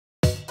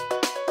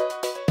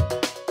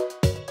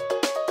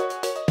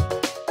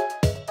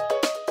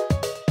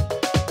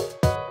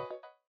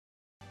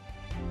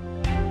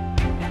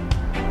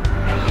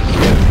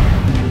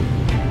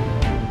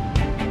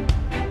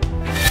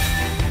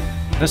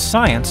the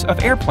science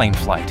of airplane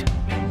flight.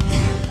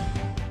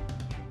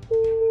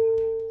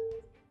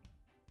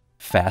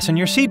 Fasten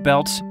your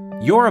seatbelts.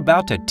 You're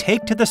about to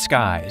take to the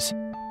skies.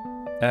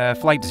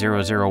 Flight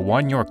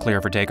 001, you're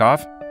clear for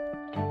takeoff.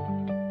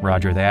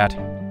 Roger that.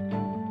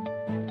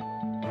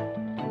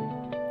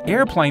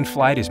 Airplane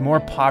flight is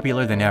more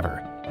popular than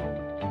ever.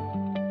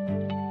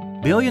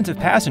 Billions of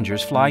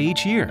passengers fly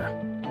each year.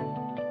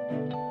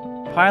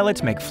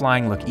 Pilots make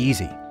flying look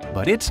easy,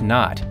 but it's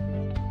not.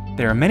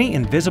 There are many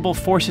invisible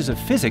forces of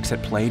physics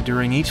at play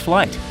during each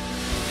flight.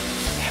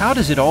 How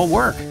does it all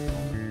work?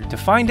 To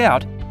find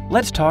out,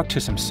 let's talk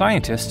to some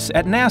scientists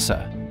at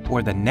NASA,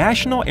 or the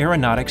National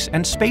Aeronautics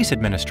and Space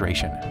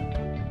Administration.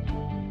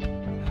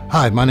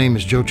 Hi, my name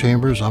is Joe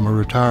Chambers. I'm a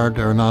retired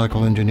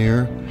aeronautical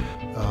engineer,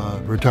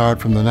 retired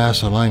from the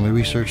NASA Langley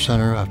Research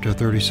Center after a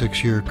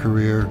 36-year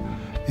career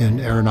in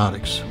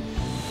aeronautics.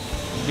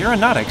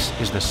 Aeronautics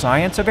is the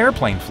science of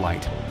airplane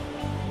flight.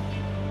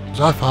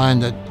 I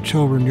find that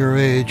children your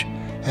age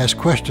ask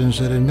questions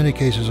that in many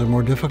cases are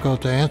more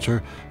difficult to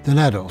answer than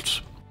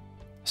adults.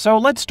 So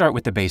let's start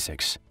with the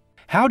basics.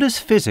 How does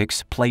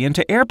physics play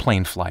into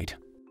airplane flight?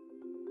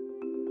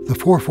 The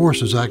four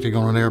forces acting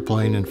on an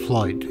airplane in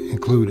flight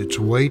include its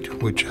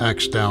weight, which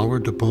acts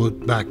downward to pull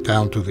it back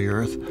down to the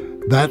earth.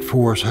 That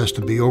force has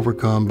to be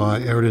overcome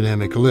by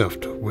aerodynamic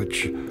lift,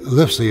 which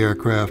lifts the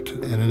aircraft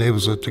and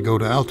enables it to go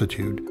to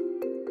altitude.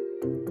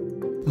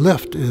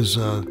 Lift is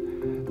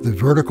the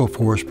vertical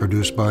force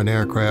produced by an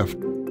aircraft,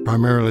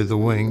 primarily the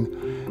wing,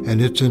 and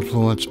it's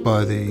influenced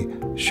by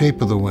the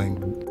shape of the wing.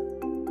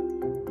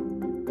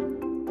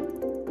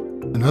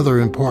 Another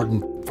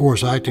important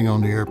force acting on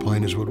the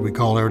airplane is what we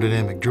call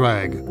aerodynamic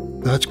drag.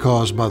 That's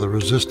caused by the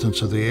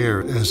resistance of the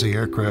air as the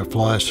aircraft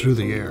flies through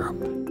the air.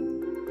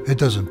 It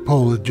doesn't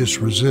pull, it just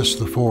resists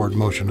the forward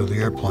motion of the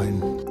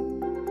airplane.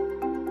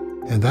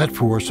 And that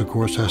force, of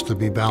course, has to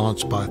be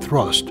balanced by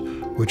thrust,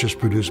 which is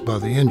produced by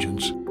the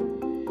engines.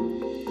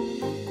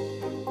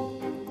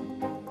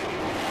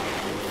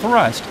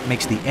 Thrust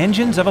makes the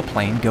engines of a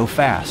plane go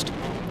fast.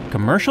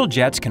 Commercial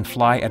jets can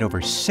fly at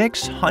over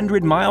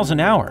 600 miles an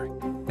hour.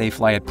 They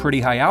fly at pretty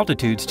high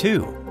altitudes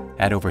too,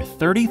 at over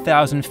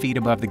 30,000 feet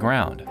above the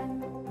ground.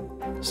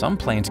 Some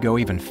planes go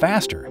even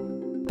faster.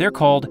 They're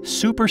called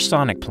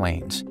supersonic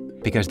planes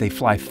because they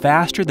fly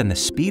faster than the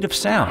speed of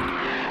sound,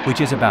 which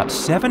is about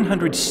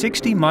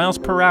 760 miles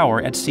per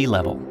hour at sea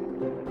level.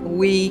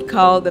 We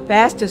call the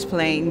fastest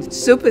planes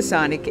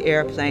supersonic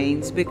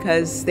airplanes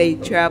because they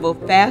travel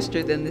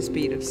faster than the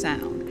speed of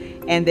sound,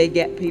 and they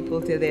get people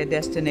to their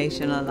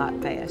destination a lot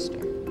faster.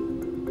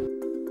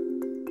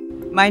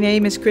 My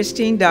name is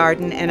Christine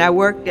Darden, and I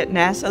worked at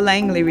NASA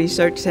Langley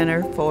Research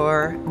Center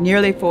for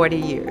nearly 40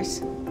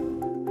 years.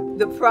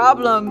 The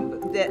problem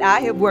that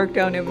I have worked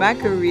on in my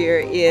career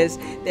is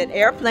that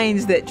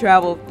airplanes that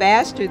travel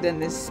faster than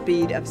the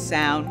speed of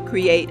sound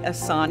create a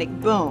sonic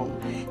boom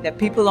that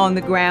people on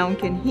the ground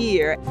can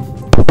hear.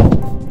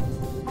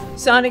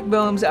 Sonic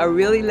booms are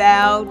really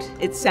loud.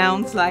 It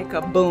sounds like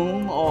a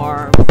boom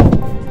or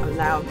a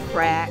loud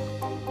crack.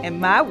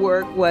 And my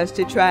work was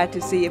to try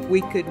to see if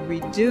we could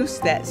reduce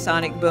that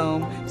sonic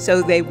boom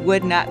so they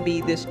would not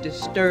be this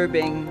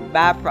disturbing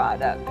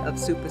byproduct of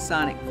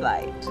supersonic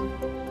flight.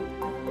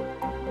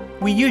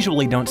 We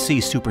usually don't see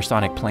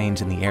supersonic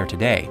planes in the air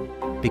today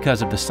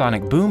because of the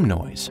sonic boom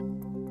noise.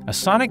 A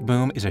sonic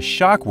boom is a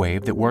shock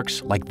wave that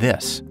works like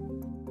this.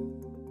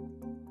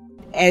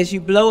 As you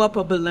blow up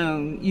a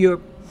balloon,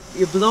 you're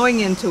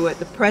blowing into it,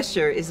 the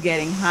pressure is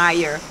getting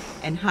higher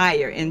and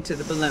higher into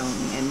the balloon.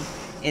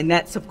 And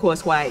that's, of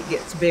course, why it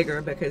gets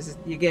bigger, because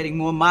you're getting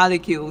more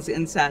molecules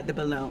inside the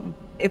balloon.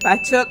 If I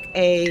took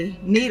a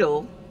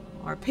needle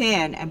or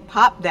pen and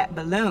popped that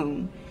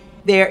balloon,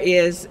 there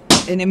is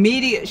an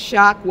immediate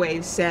shock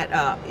wave set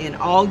up in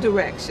all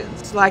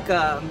directions. It's like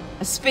a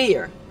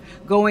sphere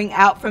going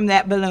out from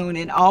that balloon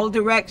in all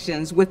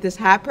directions with this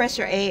high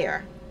pressure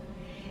air.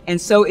 And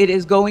so it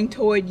is going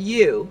toward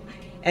you.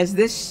 As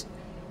this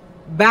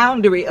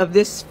boundary of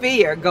this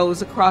sphere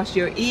goes across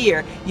your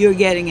ear, you're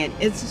getting an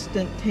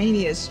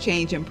instantaneous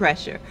change in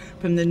pressure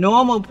from the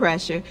normal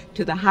pressure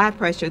to the high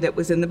pressure that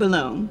was in the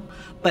balloon.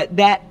 But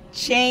that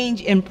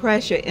change in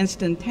pressure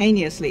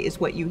instantaneously is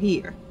what you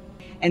hear.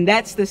 And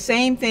that's the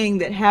same thing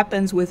that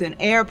happens with an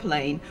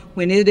airplane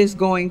when it is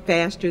going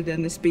faster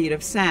than the speed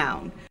of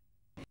sound.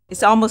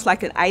 It's almost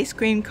like an ice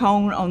cream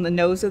cone on the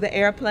nose of the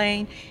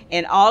airplane,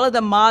 and all of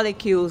the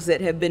molecules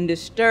that have been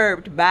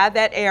disturbed by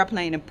that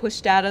airplane and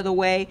pushed out of the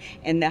way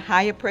and the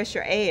higher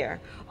pressure air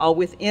are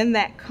within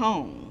that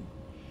cone.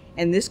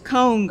 And this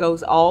cone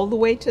goes all the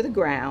way to the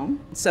ground.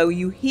 So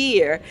you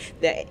hear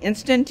the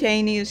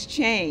instantaneous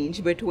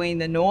change between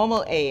the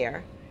normal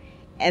air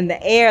and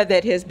the air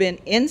that has been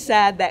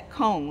inside that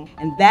cone.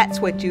 And that's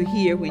what you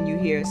hear when you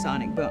hear a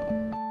sonic boom.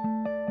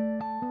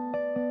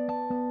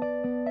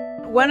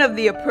 One of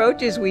the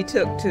approaches we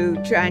took to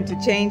trying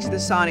to change the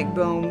sonic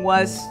boom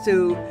was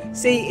to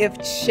see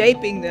if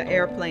shaping the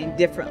airplane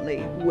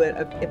differently would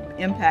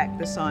impact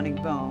the sonic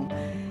boom.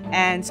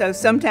 And so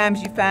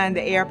sometimes you find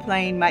the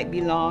airplane might be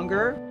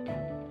longer.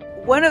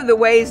 One of the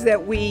ways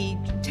that we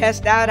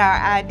test out our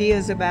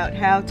ideas about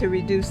how to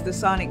reduce the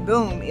sonic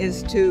boom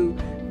is to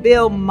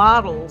build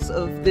models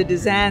of the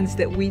designs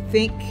that we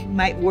think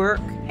might work,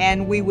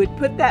 and we would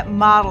put that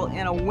model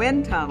in a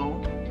wind tunnel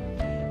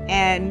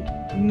and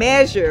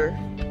measure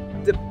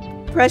the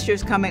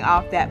pressures coming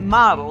off that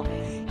model.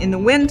 In the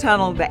wind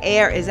tunnel, the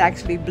air is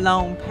actually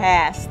blown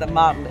past the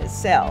model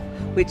itself,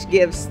 which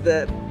gives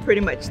pretty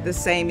much the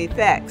same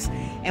effects.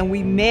 And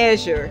we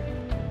measure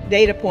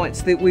data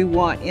points that we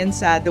want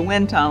inside the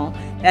wind tunnel.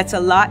 That's a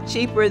lot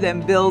cheaper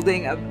than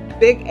building a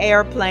big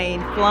airplane,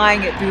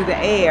 flying it through the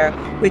air,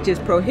 which is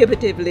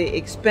prohibitively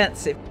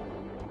expensive.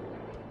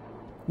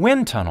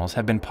 Wind tunnels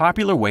have been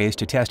popular ways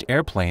to test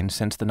airplanes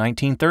since the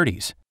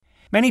 1930s.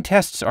 Many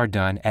tests are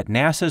done at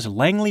NASA's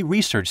Langley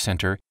Research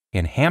Center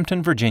in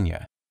Hampton,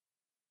 Virginia.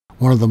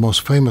 One of the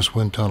most famous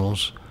wind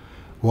tunnels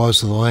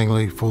was the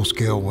Langley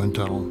full-scale wind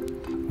tunnel,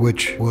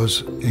 which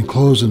was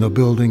enclosed in a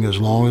building as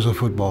long as a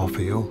football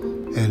field,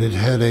 and it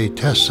had a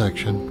test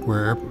section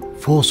where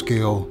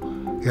full-scale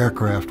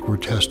aircraft were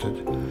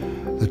tested.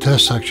 The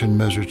test section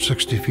measured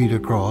 60 feet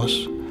across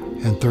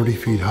and 30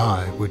 feet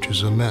high, which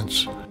is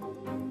immense.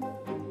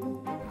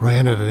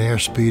 Ran at an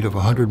airspeed of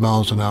 100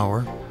 miles an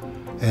hour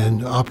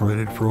and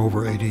operated for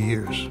over 80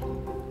 years.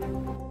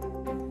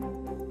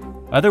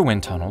 Other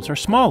wind tunnels are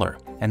smaller,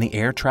 and the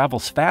air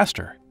travels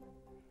faster.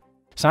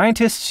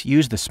 Scientists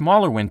use the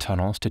smaller wind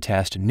tunnels to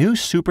test new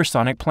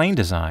supersonic plane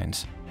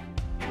designs.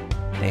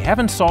 They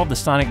haven't solved the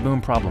sonic boom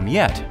problem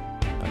yet,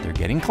 but they're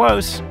getting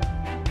close.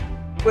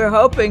 We're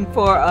hoping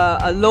for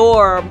a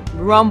lower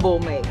rumble,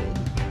 maybe,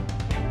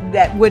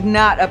 that would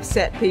not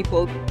upset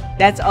people.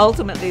 That's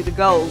ultimately the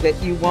goal, that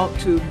you want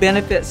to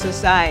benefit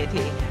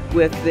society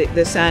with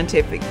the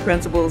scientific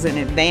principles and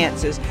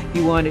advances.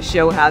 You want to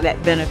show how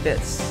that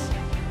benefits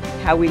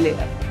how we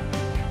live.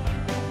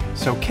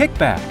 So kick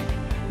back,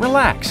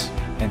 relax,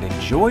 and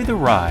enjoy the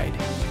ride.